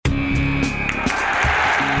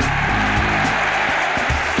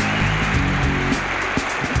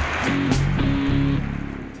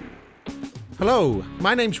Hello,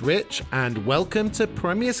 my name's Rich and welcome to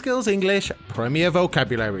Premier Skills English Premier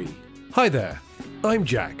Vocabulary. Hi there, I'm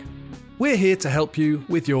Jack. We're here to help you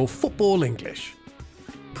with your football English.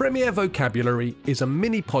 Premier Vocabulary is a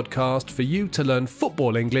mini podcast for you to learn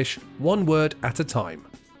football English one word at a time.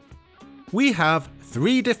 We have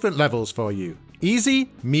 3 different levels for you: easy,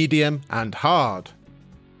 medium and hard.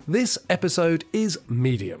 This episode is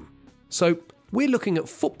medium. So we're looking at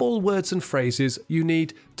football words and phrases you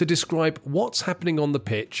need to describe what's happening on the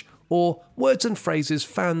pitch, or words and phrases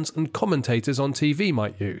fans and commentators on TV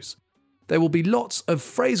might use. There will be lots of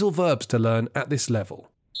phrasal verbs to learn at this level.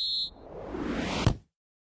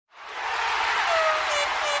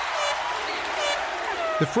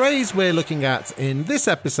 The phrase we're looking at in this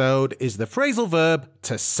episode is the phrasal verb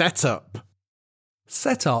to set up.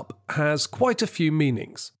 Set up has quite a few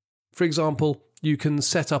meanings. For example, you can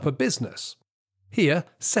set up a business. Here,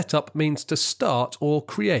 set up means to start or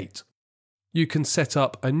create. You can set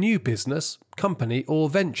up a new business, company or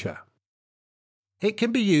venture. It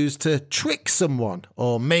can be used to trick someone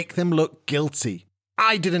or make them look guilty.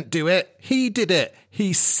 I didn't do it, he did it,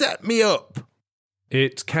 he set me up.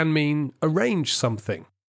 It can mean arrange something.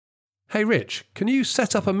 Hey Rich, can you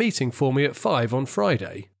set up a meeting for me at 5 on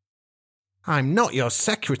Friday? I'm not your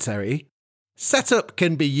secretary. Set up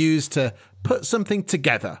can be used to put something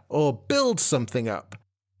together or build something up.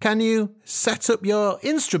 Can you set up your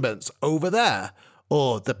instruments over there?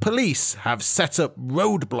 Or the police have set up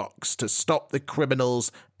roadblocks to stop the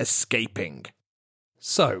criminals escaping.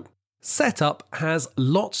 So, set up has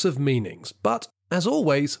lots of meanings, but as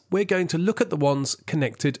always, we're going to look at the ones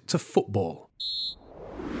connected to football.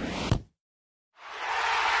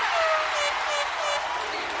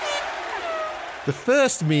 The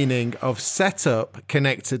first meaning of set up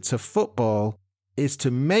connected to football is to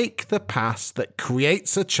make the pass that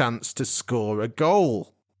creates a chance to score a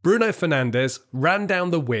goal. Bruno Fernandes ran down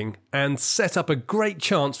the wing and set up a great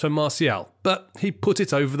chance for Martial, but he put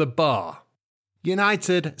it over the bar.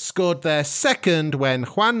 United scored their second when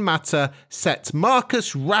Juan Mata set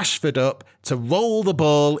Marcus Rashford up to roll the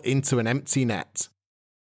ball into an empty net.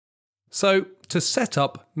 So, to set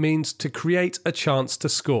up means to create a chance to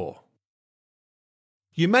score.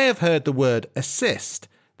 You may have heard the word assist.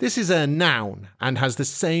 This is a noun and has the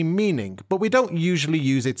same meaning, but we don't usually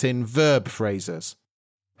use it in verb phrases.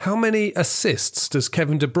 How many assists does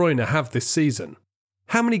Kevin De Bruyne have this season?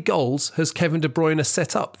 How many goals has Kevin De Bruyne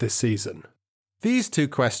set up this season? These 2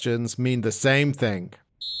 questions mean the same thing.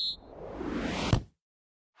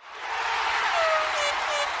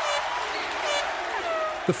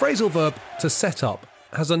 The phrasal verb to set up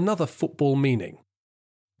has another football meaning.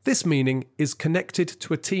 This meaning is connected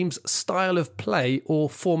to a team's style of play or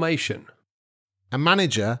formation. A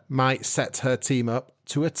manager might set her team up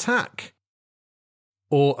to attack.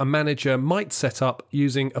 Or a manager might set up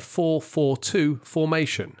using a 4-4-2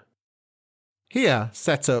 formation. Here,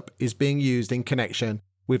 set up is being used in connection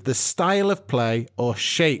with the style of play or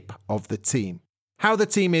shape of the team, how the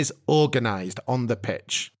team is organised on the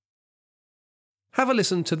pitch. Have a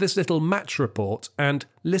listen to this little match report and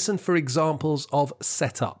listen for examples of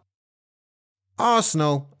set up.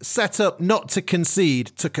 Arsenal, set up not to concede,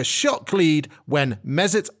 took a shock lead when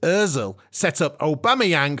Mesut Ozil set up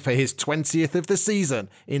Aubameyang for his 20th of the season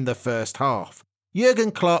in the first half.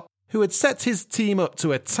 Jurgen Klopp, who had set his team up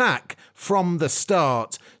to attack from the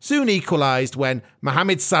start, soon equalised when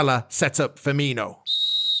Mohamed Salah set up Firmino.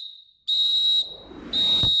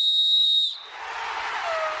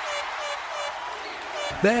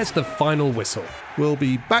 There's the final whistle. We'll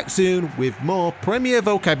be back soon with more Premier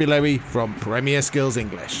Vocabulary from Premier Skills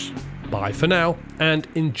English. Bye for now and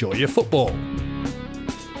enjoy your football.